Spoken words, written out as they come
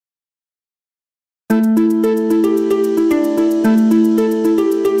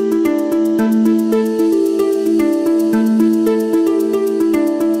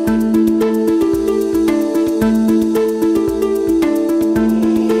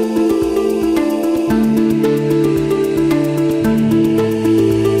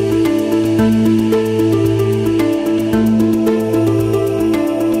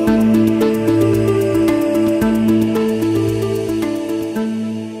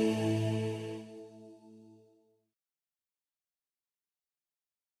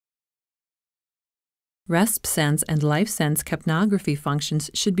RespSense and LifeSense capnography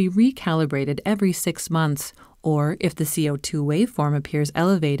functions should be recalibrated every 6 months, or if the CO2 waveform appears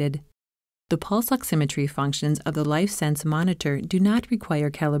elevated. The pulse oximetry functions of the LifeSense monitor do not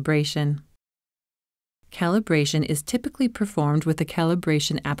require calibration. Calibration is typically performed with a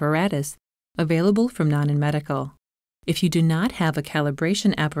calibration apparatus available from Nonin Medical. If you do not have a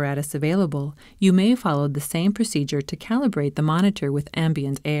calibration apparatus available, you may follow the same procedure to calibrate the monitor with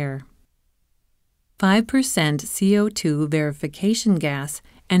ambient air. 5% CO2 verification gas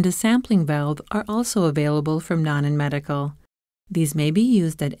and a sampling valve are also available from Nonin Medical. These may be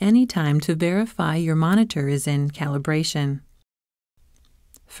used at any time to verify your monitor is in calibration.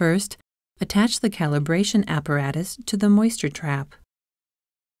 First, attach the calibration apparatus to the moisture trap.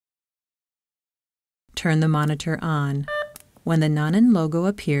 Turn the monitor on. When the Nonin logo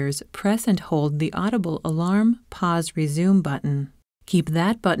appears, press and hold the audible alarm, pause, resume button. Keep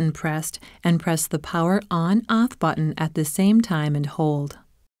that button pressed and press the power on/off button at the same time and hold.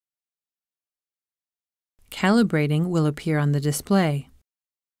 Calibrating will appear on the display.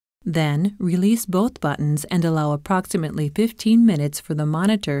 Then, release both buttons and allow approximately 15 minutes for the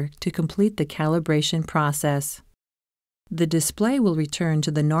monitor to complete the calibration process. The display will return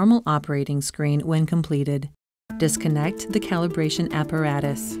to the normal operating screen when completed. Disconnect the calibration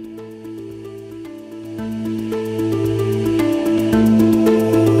apparatus.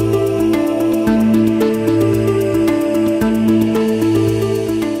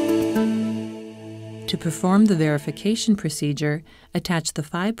 To perform the verification procedure, attach the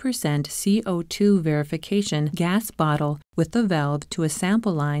 5% CO2 verification gas bottle with the valve to a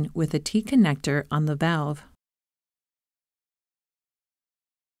sample line with a T-connector on the valve.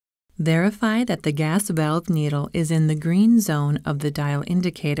 Verify that the gas valve needle is in the green zone of the dial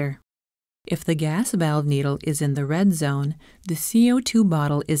indicator. If the gas valve needle is in the red zone, the CO2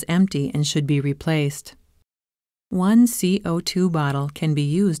 bottle is empty and should be replaced. One CO2 bottle can be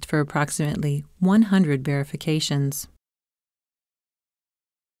used for approximately 100 verifications.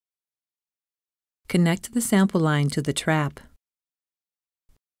 Connect the sample line to the trap.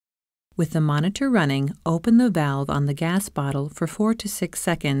 With the monitor running, open the valve on the gas bottle for 4 to 6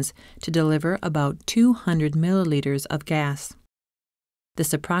 seconds to deliver about 200 milliliters of gas.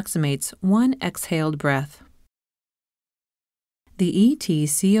 This approximates 1 exhaled breath. The ET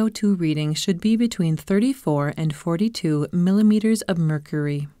CO2 reading should be between 34 and 42 millimeters of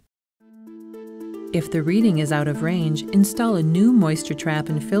mercury. If the reading is out of range, install a new moisture trap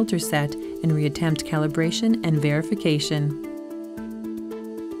and filter set and reattempt calibration and verification.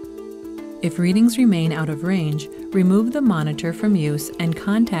 If readings remain out of range, remove the monitor from use and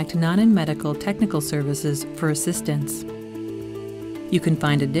contact Nonin Medical Technical Services for assistance. You can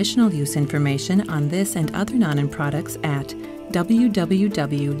find additional use information on this and other Nonin products at www.nonin.com.